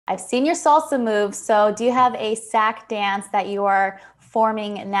I've seen your salsa moves, so do you have a sack dance that you are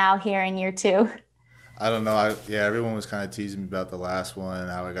forming now here in year two? I don't know. Yeah, everyone was kind of teasing me about the last one,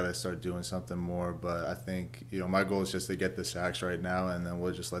 how I got to start doing something more. But I think my goal is just to get the sacks right now, and then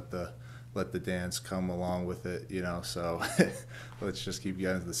we'll just let the dance come along with it. So let's just keep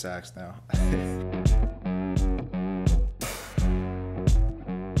getting to the sacks now.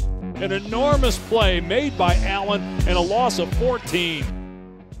 An enormous play made by Allen and a loss of 14.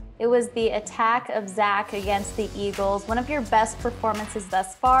 It was the attack of Zach against the Eagles. One of your best performances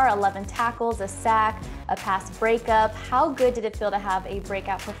thus far, 11 tackles, a sack, a pass breakup. How good did it feel to have a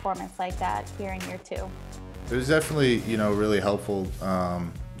breakout performance like that here in year two? It was definitely, really helpful,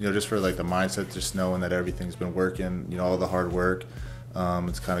 just for like the mindset, just knowing that everything's been working, all the hard work,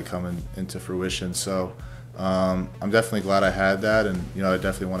 it's kind of coming into fruition. So I'm definitely glad I had that, and I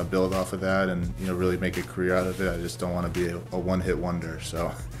definitely want to build off of that and really make a career out of it. I just don't want to be a one-hit wonder.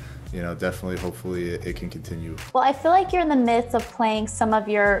 So definitely, hopefully it can continue. Well, I feel like you're in the midst of playing some of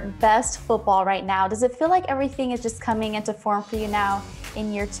your best football right now. Does it feel like everything is just coming into form for you now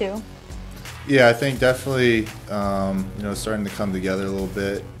in year two? Yeah, I think definitely, starting to come together a little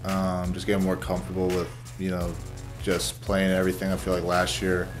bit. Just getting more comfortable with, just playing everything. I feel like last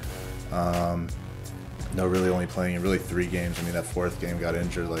year, really only playing in really 3 games. I mean, that 4th game got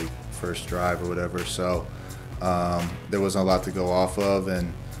injured, like first drive or whatever. So there wasn't a lot to go off of,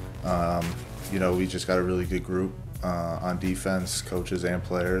 and we just got a really good group on defense, coaches and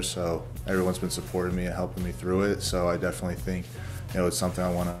players. So everyone's been supporting me and helping me through it. So I definitely think, it's something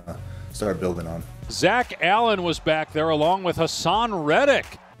I want to start building on. Zach Allen was back there along with Hassan Reddick.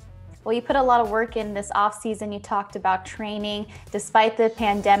 Well, you put a lot of work in this offseason. You talked about training, despite the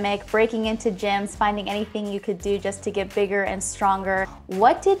pandemic, breaking into gyms, finding anything you could do just to get bigger and stronger.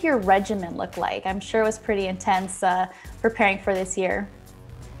 What did your regimen look like? I'm sure it was pretty intense preparing for this year.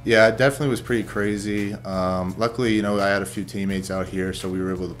 Yeah, it definitely was pretty crazy. Luckily, I had a few teammates out here, so we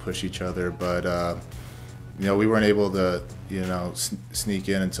were able to push each other. But, we weren't able to, sneak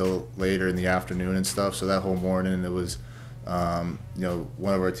in until later in the afternoon and stuff. So that whole morning, it was,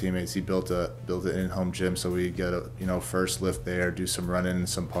 one of our teammates, he built an in-home gym, so we get a, first lift there, do some running in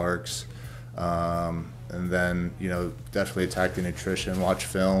some parks. And then, definitely attack the nutrition, watch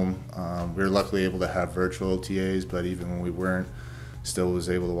film. We were luckily able to have virtual OTAs, but even when we weren't, still was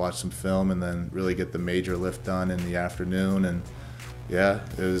able to watch some film and then really get the major lift done in the afternoon. And yeah,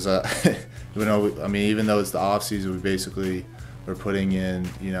 it was, even though it's the off season, we basically were putting in,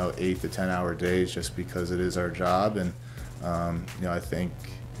 8 to 10 hour days just because it is our job. And, I think,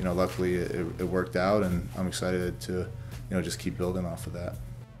 luckily it worked out, and I'm excited to, just keep building off of that.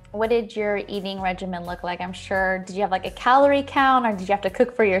 What did your eating regimen look like? I'm sure, did you have like a calorie count, or did you have to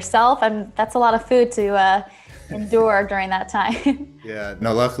cook for yourself? That's a lot of food to endure during that time. Yeah,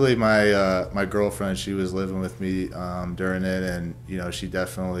 no, luckily my girlfriend, she was living with me during it, and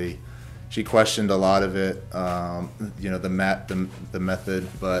she questioned a lot of it, the method,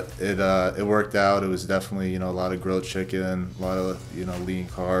 but it worked out. It was definitely a lot of grilled chicken, a lot of lean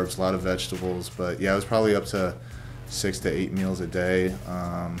carbs, a lot of vegetables, but yeah, it was probably up to 6 to 8 meals a day.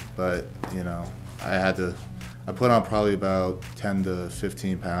 But I put on probably about 10 to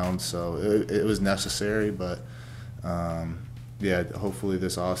 15 pounds, so it was necessary. But yeah, hopefully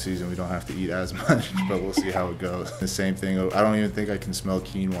this off season we don't have to eat as much, but we'll see how it goes. The same thing. I don't even think I can smell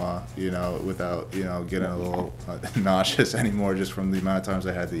quinoa, without getting a little nauseous anymore, just from the amount of times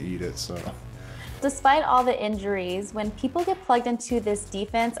I had to eat it. So. Despite all the injuries, when people get plugged into this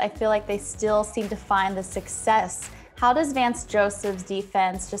defense, I feel like they still seem to find the success. How does Vance Joseph's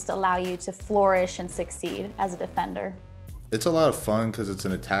defense just allow you to flourish and succeed as a defender? It's a lot of fun because it's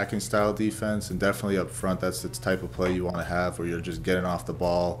an attacking style defense, and definitely up front, that's the type of play you want to have, where you're just getting off the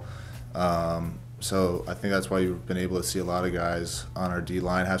ball. So I think that's why you've been able to see a lot of guys on our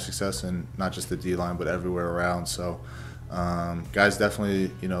D-line have success, and not just the D-line, but everywhere around. So guys definitely,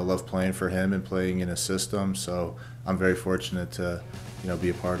 love playing for him and playing in his system. So I'm very fortunate to, be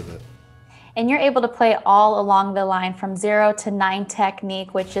a part of it. And you're able to play all along the line from 0 to 9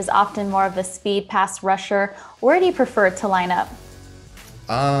 technique, which is often more of a speed pass rusher. Where do you prefer to line up?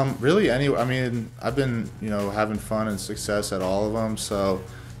 Really anywhere. I mean, I've been, having fun and success at all of them. So,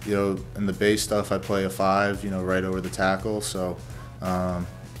 in the base stuff, I play a 5, right over the tackle. So, and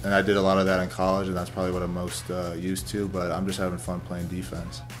I did a lot of that in college, and that's probably what I'm most used to, but I'm just having fun playing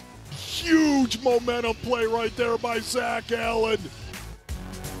defense. Huge momentum play right there by Zach Allen.